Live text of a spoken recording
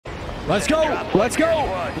Let's go. Let's go.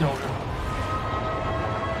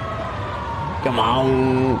 Come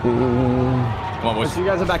on. Come on, boys. So you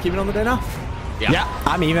guys are back even on the day now? Yeah,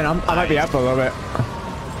 I'm even. I might be up a little bit.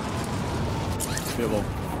 Beautiful.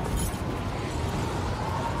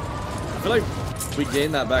 I feel like we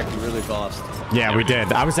gained that back really fast. Yeah, we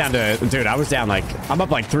did. I was down to, dude, I was down like, I'm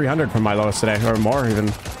up like 300 from my lowest today, or more even.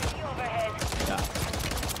 Yeah.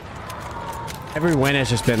 Every win has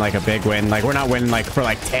just been like a big win. Like, we're not winning like for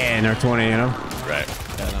like 10 or 20, you know? Right.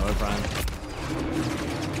 Yeah, no, we're frying.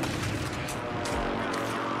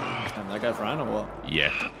 And that guy frying or what?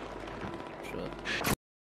 Yeah. Shit.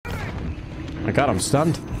 My God, I'm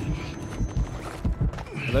stunned.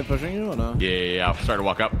 Are they pushing you or no? Yeah. I'll start to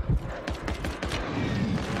walk up.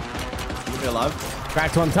 You be alive?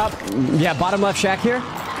 Cracked one top. Yeah, bottom left shack here.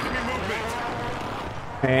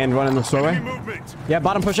 And one in the doorway. Yeah,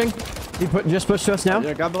 bottom pushing. He just pushed to us now.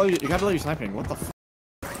 Yeah, guy below you. You guy below you sniping. What the f?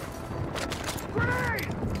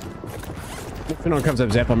 If anyone comes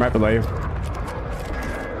up, Zip, I'm right below you.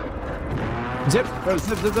 Zip. Oh,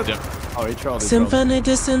 zip. Oh, he trolled. Symphony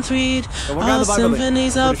distant read. All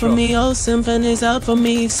symphonies out for me. All symphonies out for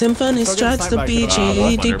me. Symphony strikes the beach.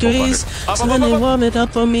 80 degrees. Symphony warm it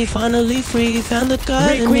up for me. Finally free. Found the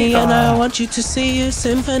God in me, and I want you to see you.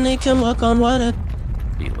 Symphony can walk on water.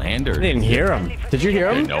 He landed. I didn't hear him. Did you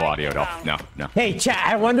hear him? No audio at all. No. Hey, chat.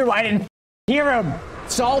 I wonder why I didn't hear him.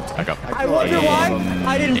 Salt. Back up. I wonder why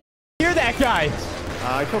I didn't hear that guy.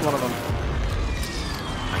 I killed one of them.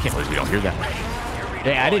 I can't believe we don't hear that.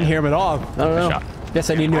 Yeah, I didn't hear him at all. I don't know. Shot. Guess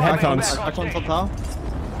I need new headphones. Back on top tower.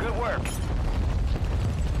 Good work.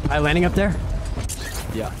 Am I landing up there?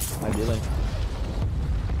 Yeah, ideally.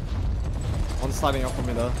 One's sliding up on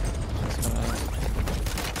me though.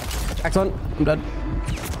 Jack's one. I'm dead.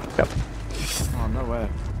 Yep. Oh, no way.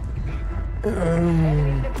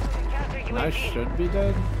 I should be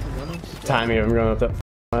dead, to be honest. Timing of him going up that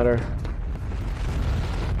ladder.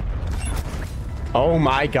 Oh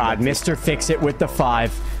my God, Mr. Fix It with the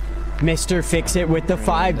 5. Mr. Fix It with the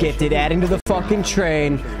 5 gifted, adding to the fucking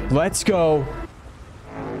train. Let's go.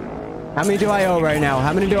 How many do I owe right now?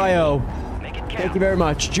 How many do I owe? Thank you very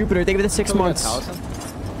much. Jupiter, thank you for the 6 months.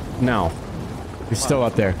 No. He's still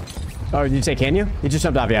up there. Oh, did you say can you? You just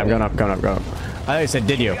jumped off. Yeah, I'm going up. I thought you said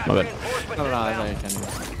did you? My bad. No, I know you can.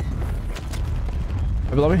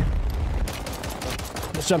 Right below me?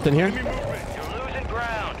 Just jumped in here. You're losing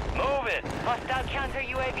ground. Move it. Hostile counter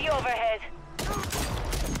UAV overhead.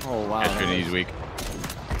 Oh, wow. Yesterday's weak.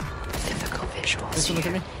 Difficult visuals Listen, look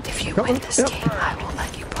at me. If you win this game, I will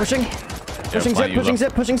let you Pushing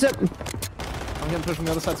zip. I'm getting pushed from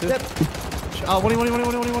the other side too. Yep. Oh, one.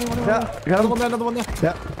 Yeah, got him. Another one there.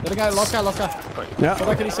 Yeah. The other guy, last guy. Yeah. Go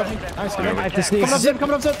back and he's something. Nice, I have to sneeze.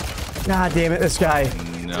 Coming up, zip. God damn it, this guy.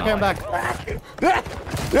 No. Okay, I'm back.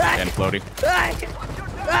 And floating.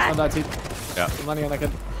 On that team. Yeah. I'm landing on that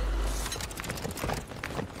kid.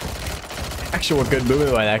 Actual good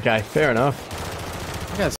movement by that guy. Fair enough.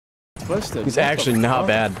 That guy's twisted. He's actually not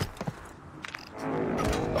bad.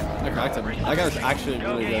 I cracked him. That guy's actually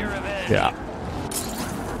really good. Yeah.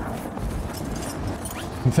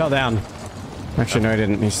 He fell down. Actually, no, he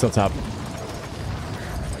didn't. He's still top. Oh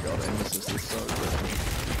my god, aim assist is so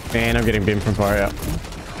good. Man, I'm getting beamed from far, yeah.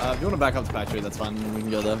 If you want to back up to factory, that's fine. We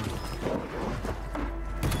can go there.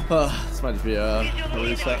 This might just be a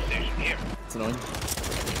reset. It's annoying.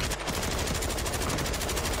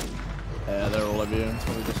 Yeah, they're all over you. It's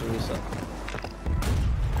probably just a reset.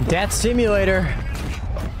 Death Simulator.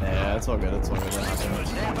 Yeah, it's all good.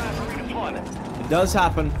 It does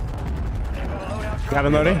happen.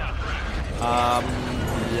 Cabin loading?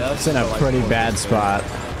 Yes. It's in a pretty bad spot.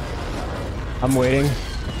 I'm waiting.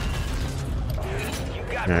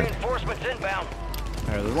 Got reinforcements inbound.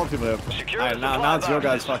 Alright, there's more people here. Alright, now it's your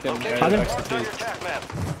guys' fucking area of expertise.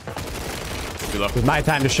 It's my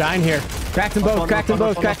time to shine here. Cracked them both.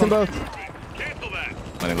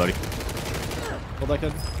 Landing loading. Hold that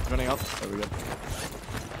kid. Running up. There we go.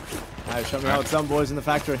 Alright, show me how it's done, boys, in the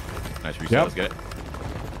factory. Nice reset. Yep. Let's get it.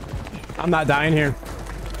 I'm not dying here.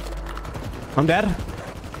 I'm dead.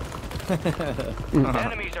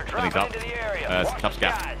 Enemies are dropping into the area. Tough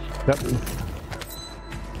scout. Yep.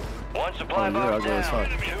 One supply you're box ugly as down.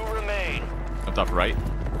 fuck. 2 remain. Up top right.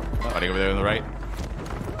 Fighting over there on the right.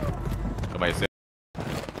 Go by a sip.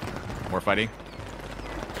 More fighting.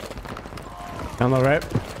 Down the right.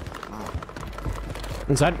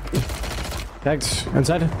 Inside. Tags.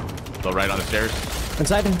 Inside. Low right on the stairs.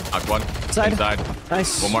 Inside. Knocked one. Inside.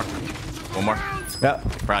 Nice. One more. Yeah.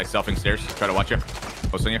 Probably selfing stairs. Try to watch you.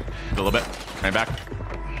 Posting you. A little bit. Right back.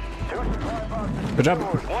 Good job.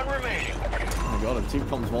 1 remaining. god, a team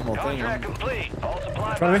comes one more thing. Contract complete. All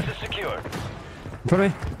supply Front of me. boxes secured. In front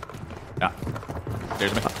of me. Yeah.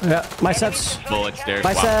 There's me. Yeah, biceps. Bullet stairs.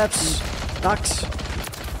 Biceps. Knocked.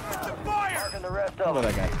 Marking the rest Oh, of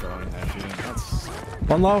that them. guy's throwing that shit. That's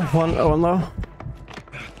One low. One low.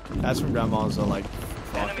 from grandma's are like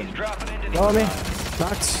Enemies fucking. dropping into the Low on me. area.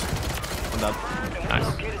 Knocked. I'm dead. And we Nice.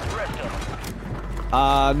 located the rest of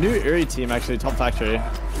them. New Erie team actually, top factory.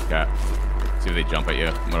 Yeah. See if they jump at you.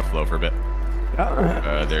 I'm gonna flow for a bit.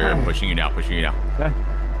 They're pushing you now. Pushing you now. Okay.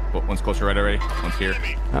 One's closer right already. One's here.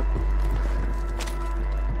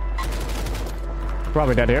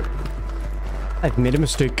 Probably dead here. I've made a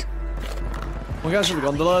mistake. One guy's in the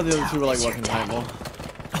gondola, the other two were like working paintball.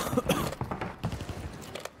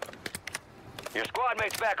 Your squad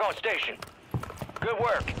mate's back on station. Good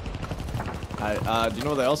work. Do you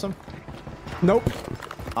know where they also? Nope.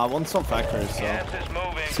 One's top factory, so. Gas is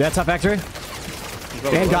moving. Yeah, top factory.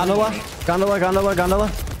 And gondola. Gondola.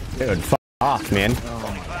 Dude, fuck off, man.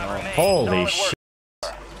 Holy shit.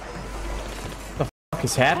 What the fuck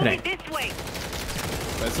is happening? This way.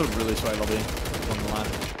 It's a really sweaty lobby on the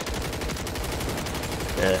line.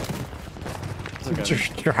 It's okay.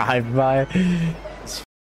 Just drive by.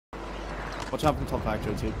 Watch out from top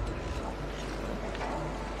factory too.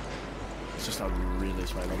 It's just a really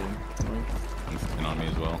sweaty lobby. One's in on me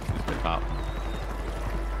as well. He's good pop.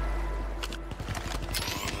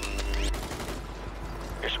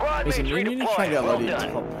 Your squad Listen, mate's you need to try to get redeploying. Well lobby to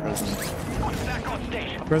done. top prison. Back on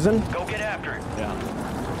station. Prison? Go get after it. Yeah.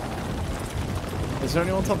 Is there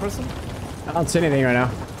anyone top prison? I don't see anything right now.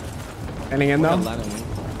 Anything in though? I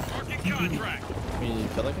mean, you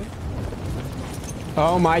feel like it?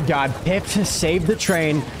 Oh my god. Pip saved the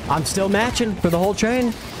train. I'm still matching for the whole train.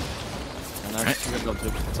 And that's a good job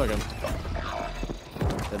too. It's okay.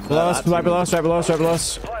 Below us, right below us, right below us, right below us.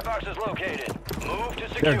 Supply box is located. Move to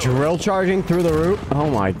secure. They're drill charging through the route. Oh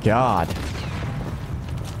my god.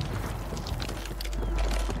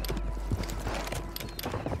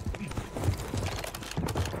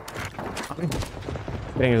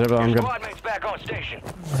 Dang, is everyone good? Squad mate's back on station.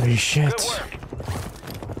 Holy shit. Good work.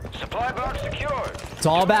 Supply box secured. It's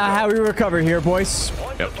all about how we recover here, boys.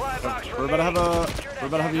 One Yep. supply box We're about to have remaining. a. Secure that We're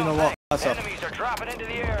about to have you know gas what? That's up. Enemies are dropping into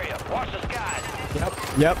the area. Watch the skies.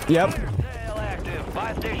 Yep. Sail active.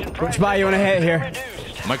 Buy station Which buy you wanna hit here?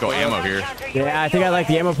 reduced. I might go ammo here. Yeah, I think I like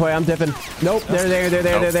the ammo play. I'm dipping. Nope, they're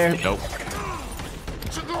there. Nope.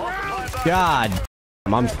 God.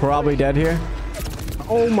 I'm probably dead here.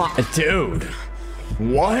 Oh my. Dude.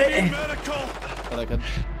 What? But I could.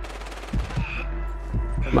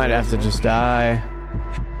 Might have to just die.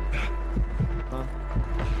 I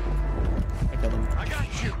killed him.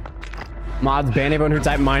 Mods ban everyone who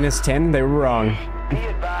typed -10. They were wrong. Be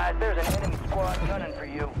advised, there's an enemy squad gunning for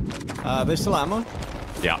you. There's still ammo.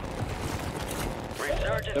 Yeah.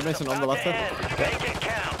 Resurgence They're missing is on the about left to there. end. Make it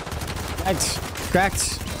count.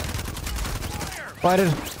 Cracked.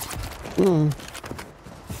 Fighted.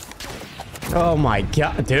 Oh my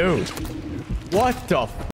god, dude. What the f?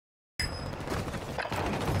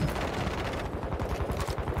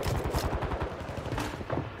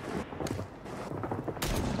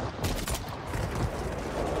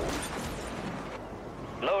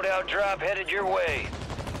 Loadout drop headed your way.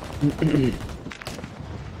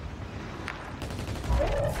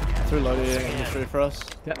 Through loading industry for us.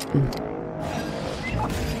 Yeah.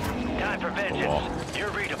 Time for vengeance. You're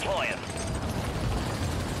redeploying.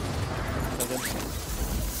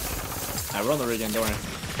 Alright, we're on the rig again, don't worry.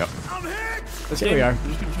 Yep. This Here game, we are.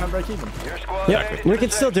 You can try and break even. Your squad Yep, mate's we in can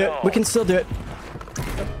the still do it. zone. We can still do it.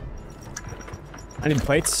 I need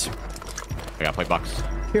plates. I got plate box.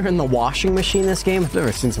 You're in the washing machine this game? I've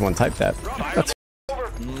never seen someone type that. That's Over.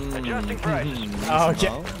 Adjusting price.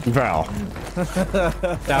 okay. Bro.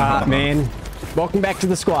 Man. Welcome back to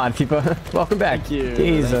the squad, people. Welcome back. Thank you.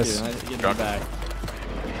 Jesus. Thank you. Drop. Back.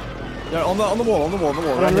 Yeah, on the wall. One Right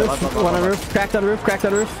on here, roof. left, One on left. roof. Cracked on roof. Cracked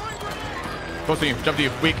on roof. Close to you. Jump to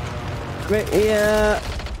you. Weak. Wait, yeah.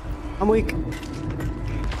 I'm weak.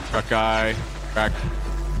 Truck guy. Cracked.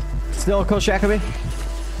 Still a close shack of me.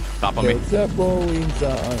 Top on me. Top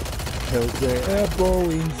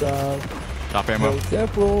ammo.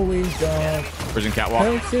 Prison catwalk.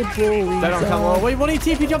 They don't come well. Wait, what do you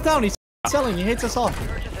TP jump down? He's selling. He hates us off.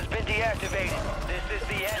 Resurgence has been deactivated. This is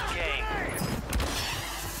the end game.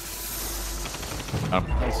 Oh.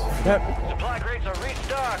 Yep. Supply crates are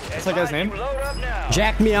restocked. What's that guy's name? Load up now.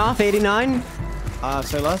 Jack me off, 89.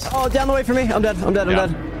 Say less. Oh, down the way for me. I'm dead. I'm dead. I'm Yeah.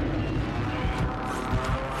 dead.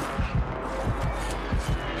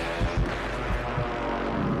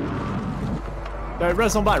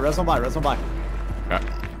 Res on by. Okay.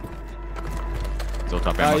 Still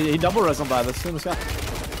top ammo. He double res on by this. In the sky.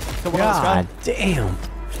 God damn.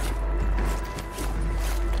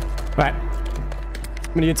 Alright.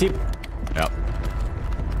 I'm gonna get deep. Yep.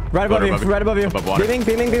 Right above you. Right above you. Above water.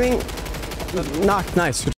 Beaming. Knocked.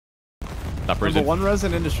 Nice. Top prison. One res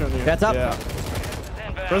in industry on you. That's up. Yeah.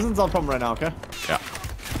 Prison's our problem right now, okay? Yeah.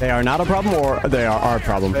 They are not a problem, or they are our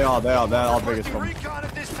problem. They are. They're our biggest problem.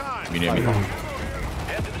 You near me.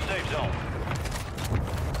 Head to the safe zone.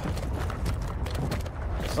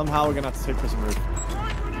 Somehow we're gonna have to take prison roof.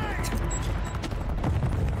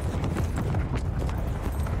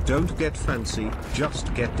 Don't get fancy,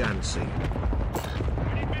 just get dancy.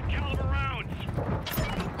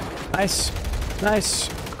 Nice.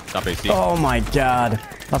 Top AC. Oh my god.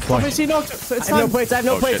 Left flank. Obviously knocked. It's I have time. no plates. I have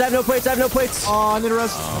no Oh, plates. shit. I have no plates. I have no plates. Oh, I need a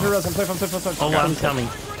res. I need a res. I'm safe. Oh, I'm coming.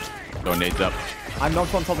 Going nades up. I'm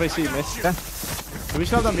knocked on top AC, miss. Yeah. Do we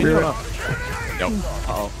still have that medium or not? Nope.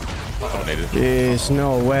 Uh-oh. Oh, naded. Jeez,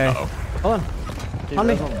 no way. Uh-oh. Hold on. Can On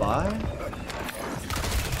you me. res on by?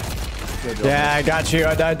 Good job. Yeah, I got you.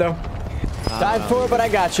 I died though. Died for it, but I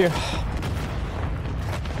got you.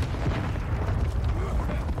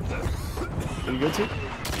 Are you good too?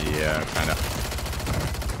 Yeah, kinda.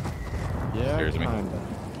 Yeah, Scares me. kinda.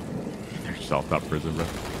 Yourself top prison, bro.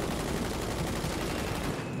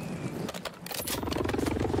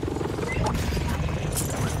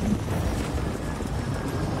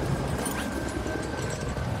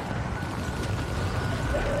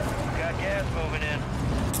 Got gas moving in.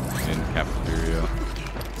 In cafeteria.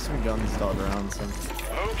 Some guns dotted around. Some.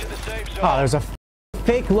 Move to the safe zone. Oh, there's a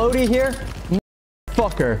fake loadie here.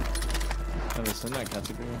 Fucker. Never seen that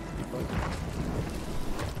category.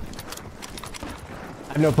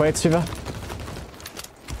 I have no plates, Shiva.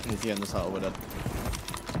 Need to get in this hole with it.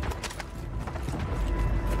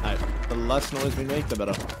 Alright, the less noise we make, the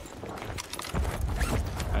better.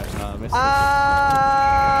 Alright, missed it.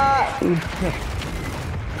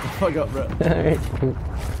 Fuck up, bro.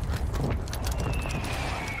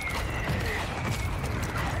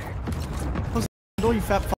 Oh, you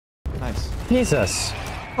fat f. Nice. Jesus.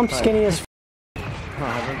 I'm skinny as No,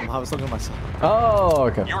 I was looking at myself. Oh,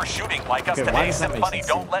 okay. You're shooting like us Okay, why today, does that make Symfuhny. sense?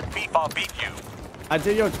 Don't let FIFA beat you. I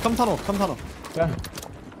did, yo, come tunnel. Yeah.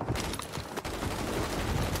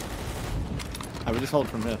 I would just hold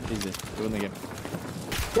from here. Easy. We win the game.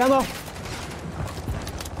 Yellow.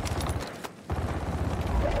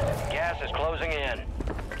 Gas is closing in.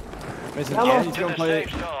 Mason, Come I on. need to To go the and play.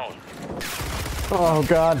 safe zone. Oh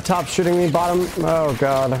god. Top shooting me. Bottom. Oh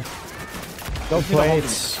god. No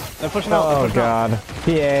plates. They're pushing out. Oh They're pushing out. god.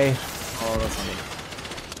 PA. Oh, that's not good.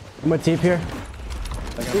 I'm with deep here.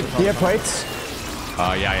 They're gonna Do push you out. have plates?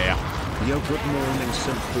 Yeah. Yo, good morning,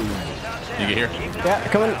 Symfuhny. You get here? Yeah,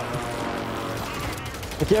 coming.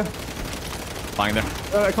 Thank you. Flying there.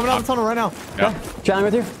 Coming out the tunnel right now. Yeah. Chatting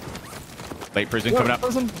with you. Late prison coming up.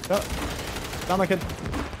 Prison. Yeah. Down that kid.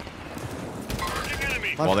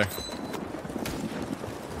 Wall there.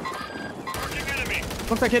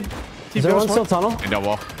 Look that kid. Is there one still tunnel? And down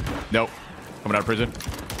wall. Nope. Coming out of prison.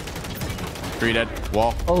 3 dead.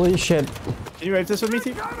 Wall. Holy shit. Can you wave this with me, T?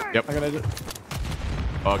 Yep. I'm gonna do it.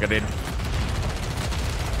 Oh, got in.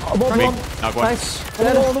 Oh, both Me. of them. Knock one. Nice. On the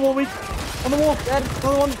Dead. wall, on the wall, weak. On the wall. Dead.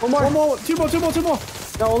 Another one. One more. One more. Two more.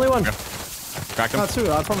 No, only one. Cracked him. No,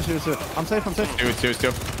 two. I promise you it's two. I'm safe.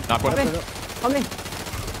 Two. Knock one. On me.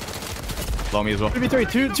 Blow me as well.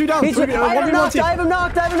 3v3. Two down. Me too. I have him 1v1 knocked. team. I have him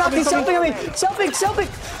knocked. He's selfing on me. Selfing.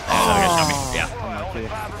 Yeah. Unlucky.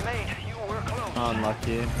 Five remain. You were close.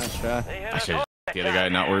 Unlucky. Nice try. They hit I us should up. the other guy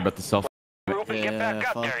not worry about the self. Group and get back Yeah,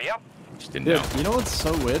 up fuck. there. Yep. Just didn't Dude, know. you know what's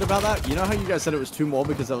so weird about that? You know how you guys said it was two more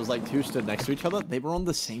because there was like two stood next to each other? They were on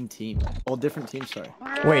the same team. Or different teams, sorry.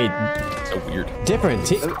 Wait, So weird. different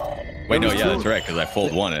team. Wait, no, was yeah, two. that's right, because I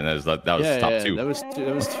fold one and that was top two. There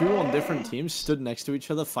was two on different teams stood next to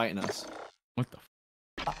each other fighting us. What the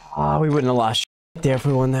Ah, we wouldn't have lost there if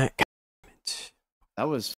we won that. That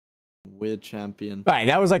was weird champion. Right,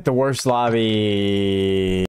 that was like the worst lobby